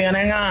turistas que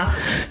vienen a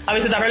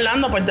visitar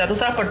Orlando, pues ya tú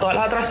sabes, por todas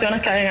las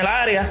atracciones que hay en el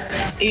área.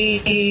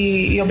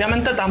 Y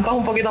obviamente Tampa es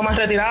un poquito más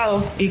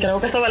retirado, y creo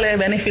que eso le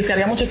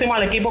beneficiaría muchísimo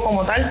al equipo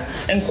como tal,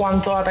 en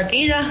cuanto a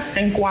taquilla,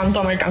 en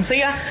cuanto a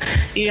mercancía,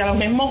 y a los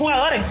mismos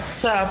jugadores.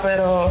 O sea,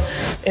 pero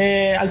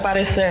al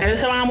parecer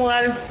se van a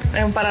mudar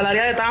para el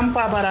área de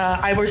Tampa, para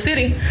Ivor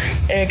City.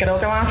 Creo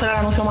que van a hacer el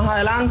anuncio más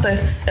adelante.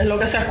 Es lo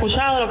que se ha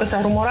escuchado, lo que se ha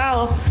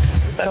rumorado.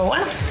 Pero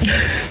bueno,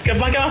 ¿qué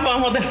más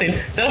podemos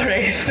decir de los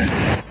Rays?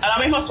 Ahora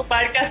mismo su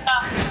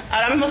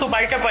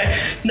parque pues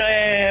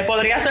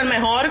podría ser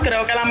mejor.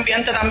 Creo que el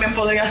ambiente también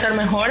podría ser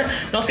mejor.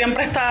 No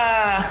siempre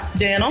está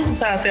lleno, o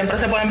sea, siempre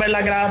se pueden ver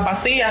las gradas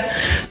vacías,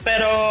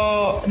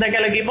 pero de que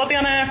el equipo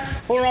tiene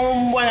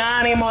un buen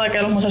ánimo, de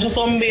que los muchachos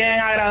son bien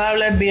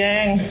agradables,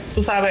 bien,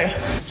 tú sabes,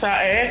 o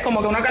sea, es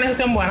como que una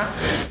organización buena.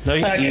 No,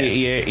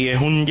 y es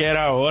un yer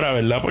ahora,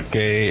 ¿verdad?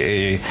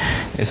 Porque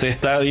ese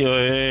estadio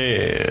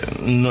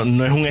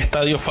no es un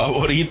estadio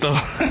favorito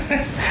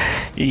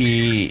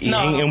y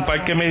no, en un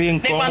parque medio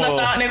incómodo.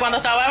 Ni cuando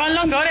estaba Evan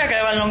Longoria, que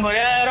Evan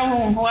Longoria era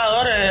un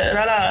jugador,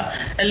 era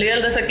el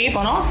líder de ese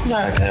equipo, ¿no? O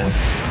sea,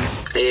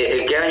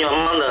 ¿En qué año,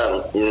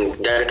 Amanda,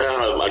 ya que estás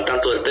al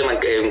tanto del tema,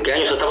 en qué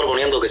año se está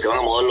proponiendo que se van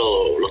a mudar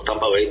los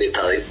Tampa Bay de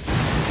estadio?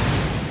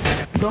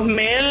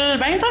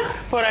 2020,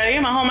 por ahí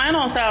más o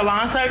menos, o sea, van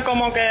a hacer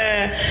como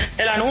que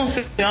el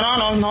anuncio,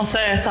 no sé,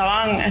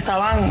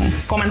 estaban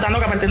comentando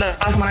que a partir de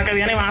la semana que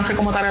viene van a hacer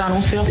como tal el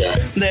anuncio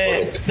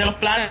de los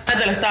planes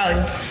del estadio.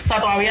 O sea,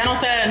 todavía no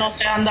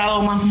se han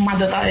dado más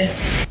detalles.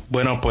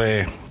 Bueno,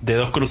 pues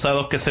dedos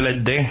cruzados que se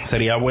les dé.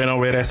 Sería bueno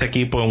ver a ese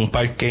equipo en un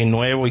parque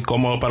nuevo y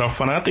cómodo para los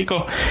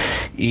fanáticos.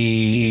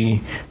 Y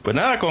pues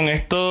nada, con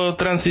esto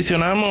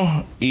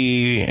transicionamos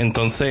y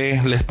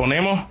entonces les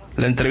ponemos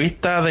la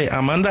entrevista de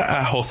Amanda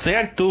a José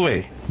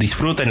Altuve.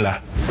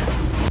 Disfrútenla.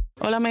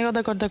 Hola amigos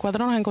de Corte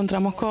 4, nos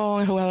encontramos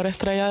con el jugador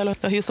estrella de los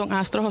Houston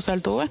Astros, José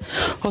Altuve.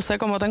 José,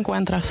 ¿cómo te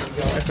encuentras?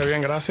 Estoy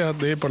bien, gracias a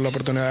ti por la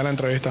oportunidad de la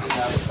entrevista.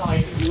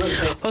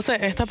 José,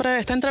 esta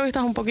entrevista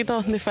es un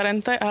poquito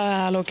diferente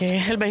a lo que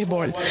es el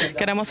béisbol.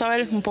 Queremos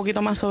saber un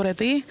poquito más sobre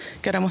ti,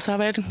 queremos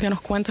saber que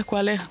nos cuentes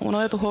cuál es uno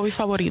de tus hobbies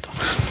favoritos.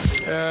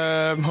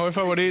 Hobby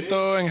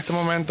favorito en este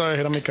momento es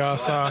ir a mi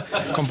casa,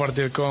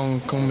 compartir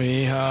con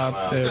mi hija,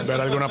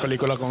 ver alguna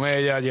película con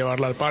ella,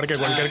 llevarla al parque,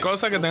 cualquier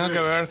cosa que tenga que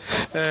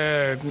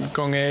ver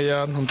con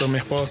ella, junto a mi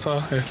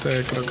esposa.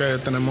 Creo que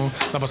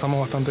la pasamos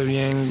bastante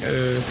bien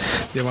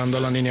llevando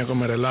a la niña a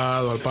comer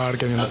helado, al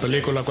parque, viendo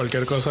películas,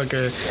 cualquier cosa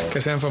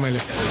que sea en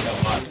familia.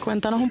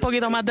 Cuéntanos un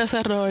poquito más de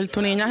ese rol.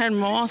 Tu niña es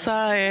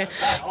hermosa.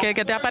 ¿Qué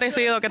te ha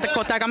parecido? ¿Qué te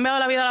ha cambiado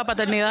la vida la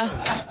paternidad?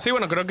 Sí,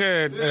 bueno, creo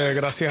que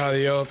gracias a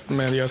Dios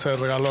me dio ese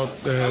regalo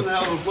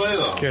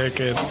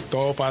que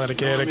todo padre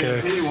quiere, que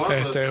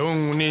es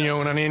un niño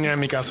o una niña. En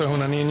mi caso es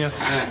una niña.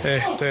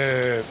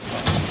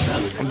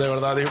 De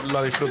verdad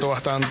la disfruto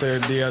bastante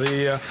día a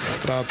día.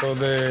 Trato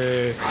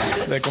de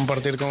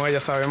compartir con ella.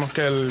 Sabemos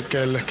que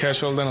el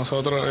schedule de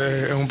nosotros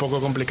es un poco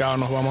complicado.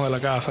 Nos vamos de la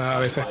casa, a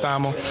veces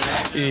estamos,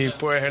 y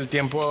pues el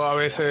tiempo a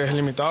veces es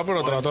limitado,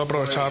 pero trato de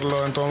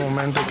aprovecharlo en todo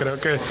momento. Y creo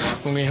que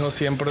un hijo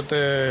siempre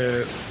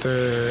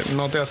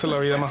no te hace la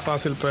vida más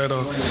fácil,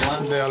 pero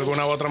de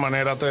alguna u otra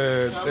manera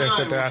te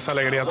da esa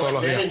alegría todos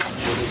los días.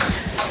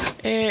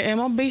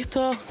 Hemos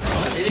visto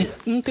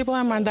un tipo de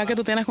hermandad que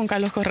tú tienes con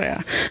Carlos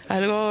Correa,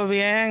 algo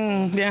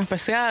bien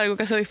especial, algo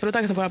que se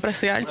disfruta, que se puede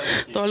apreciar.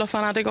 Todos los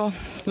fanáticos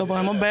lo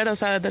podemos ver,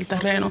 desde el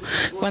terreno.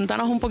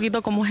 Cuéntanos un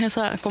poquito cómo es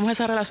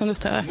esa relación de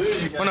ustedes.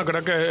 Bueno,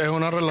 creo que es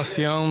una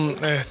relación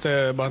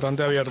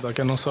bastante abierta,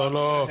 que no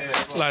solo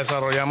la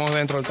desarrollamos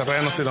dentro del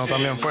terreno, sino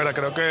también fuera.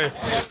 Creo que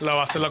la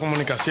base es la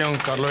comunicación.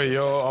 Carlos y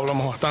yo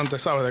hablamos bastante,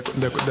 ¿sabes?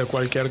 De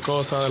cualquier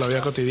cosa, de la vida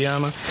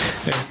cotidiana.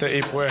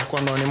 Y pues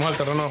cuando venimos al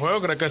terreno de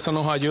juego, creo que eso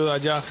nos ayuda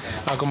ya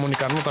a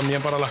comunicarnos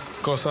también para las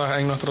cosas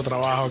en nuestro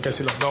trabajo, que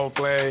si los double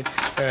play,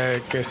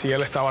 que si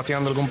él está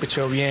bateando algún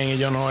picheo bien y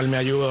yo no, él me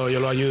ayuda o yo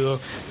lo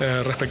ayudo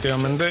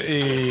respectivamente,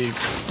 y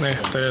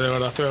de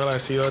verdad estoy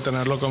agradecido de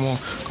tenerlo como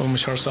mi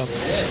shortstop.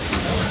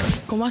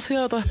 ¿Cómo ha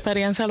sido tu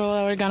experiencia luego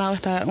de haber ganado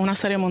una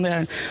serie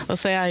mundial? O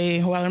sea,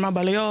 y jugador más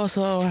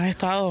valioso, has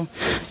estado,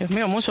 Dios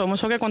mío,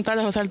 mucho que contar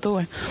de José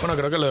Altuve. Bueno,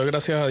 creo que le doy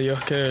gracias a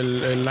Dios que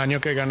el año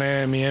que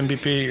gané mi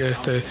MVP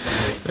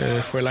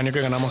fue el año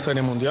que ganamos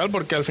serie mundial,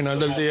 porque al final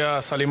del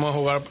día salimos a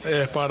jugar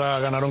para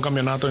ganar un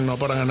campeonato y no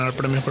para ganar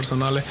premios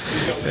personales.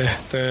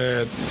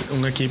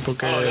 Un equipo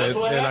que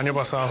el año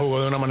pasado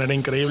jugó de una manera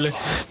increíble.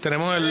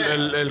 Tenemos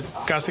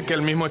casi que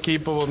el mismo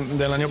equipo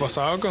del año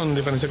pasado, con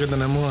diferencia que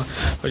tenemos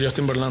a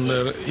Justin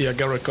Verlander y a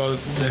Garrett Cole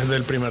desde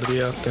el primer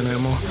día.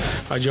 Tenemos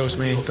a Joe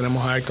Smith,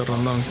 tenemos a Héctor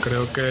Rondón.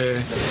 Creo que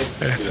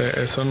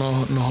eso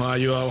nos ha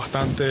ayudado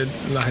bastante.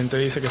 La gente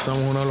dice que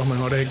somos uno de los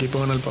mejores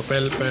equipos en el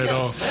papel,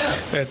 pero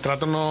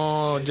trato de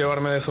no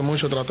llevarme de eso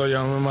mucho, trato de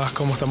llevarme más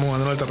cómo estamos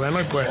jugando en el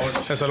terreno, y pues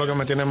eso es lo que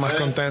me tiene más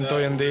contento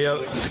hoy en día,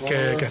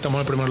 que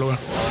estamos en primer lugar.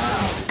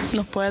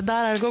 ¿Nos puedes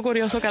dar algo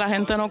curioso que la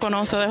gente no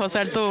conoce de José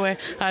Altuve?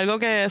 Algo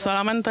que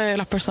solamente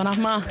las personas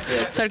más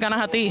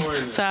cercanas a ti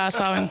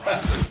saben.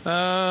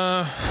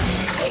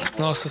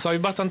 No, soy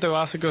bastante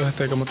básico,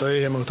 como te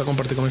dije, me gusta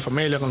compartir con mi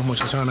familia, con los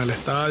muchachos en el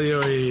estadio,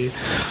 y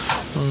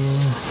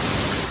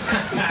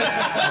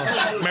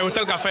me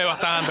gusta el café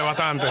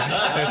bastante.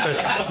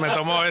 Me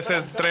tomo a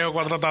veces 3 o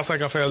 4 tazas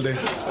de café al día.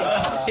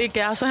 ¿Y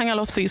qué haces en el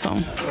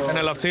off-season? En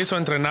el off-season,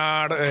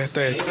 entrenar,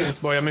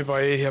 voy a mi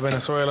país, a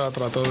Venezuela,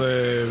 trato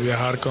de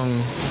viajar con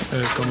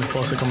mi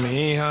esposa y con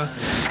mi hija,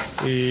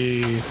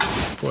 y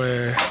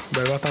pues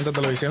ver bastante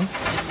televisión.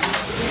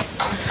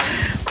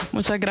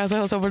 Muchas gracias,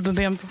 José, por tu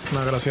tiempo.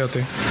 No, gracias a ti.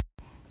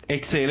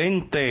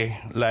 Excelente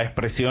las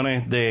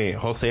expresiones de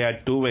José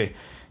Altuve.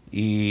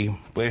 Y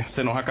pues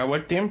se nos acabó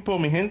el tiempo,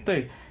 mi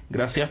gente.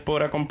 Gracias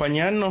por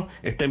acompañarnos.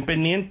 Estén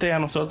pendientes a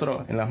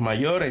nosotros en las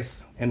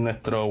mayores, en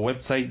nuestro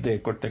website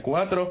de Corte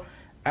 4,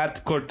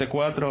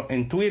 @Corte4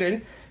 en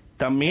Twitter.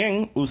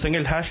 También usen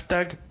el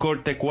hashtag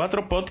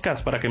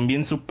Corte4Podcast para que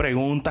envíen sus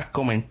preguntas,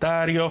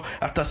 comentarios,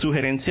 hasta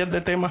sugerencias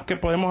de temas que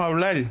podemos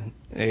hablar.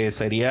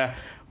 Sería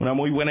una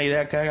muy buena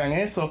idea que hagan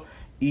eso.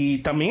 Y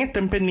también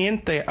estén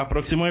pendientes a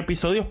próximos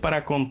episodios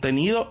para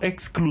contenido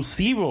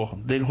exclusivo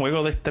del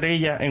Juego de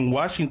Estrellas en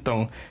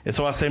Washington.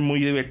 Eso va a ser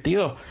muy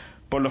divertido.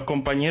 Por los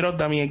compañeros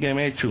Damián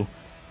Gemechu,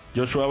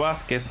 Joshua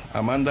Vázquez,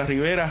 Amanda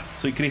Rivera,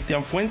 soy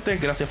Cristian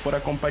Fuentes. Gracias por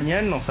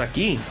acompañarnos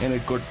aquí en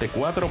el Corte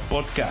 4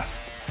 Podcast.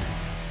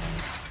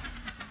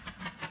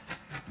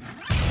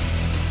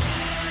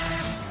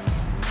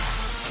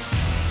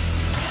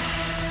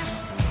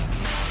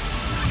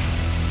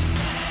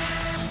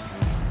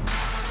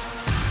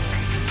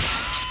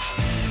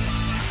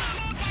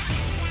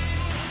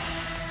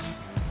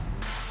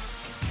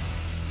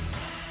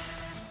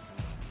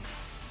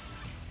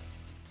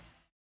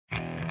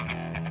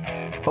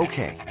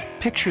 Okay,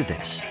 picture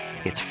this.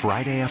 It's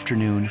Friday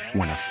afternoon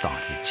when a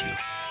thought hits you.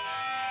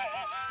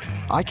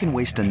 I can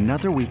waste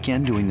another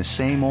weekend doing the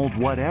same old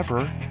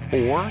whatever,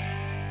 or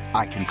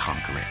I can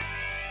conquer it.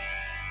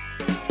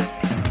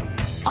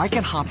 I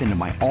can hop into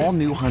my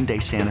all-new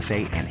Hyundai Santa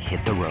Fe and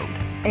hit the road.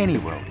 Any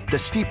road. The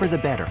steeper, the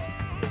better.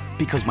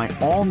 Because my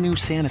all-new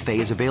Santa Fe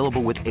is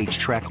available with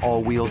H-Track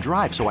all-wheel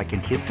drive, so I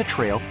can hit the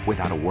trail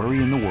without a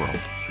worry in the world.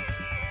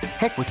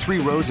 Heck, with 3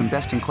 rows and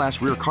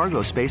best-in-class rear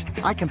cargo space,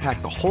 I can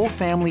pack the whole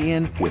family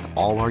in with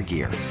all our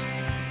gear.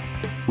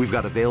 We've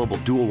got available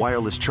dual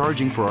wireless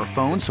charging for our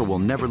phones, so we'll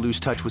never lose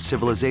touch with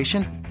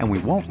civilization, and we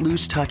won't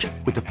lose touch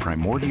with the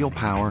primordial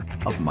power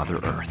of Mother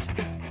Earth.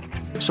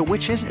 So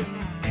which is it?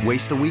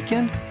 Waste the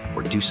weekend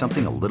or do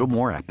something a little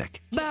more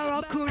epic?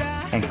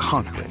 And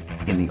conquer it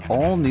in the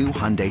all-new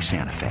Hyundai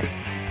Santa Fe.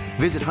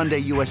 Visit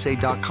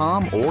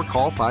HyundaiUSA.com or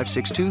call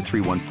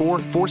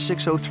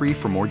 562-314-4603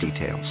 for more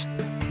details.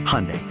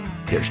 Hyundai,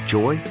 there's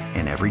joy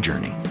in every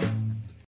journey.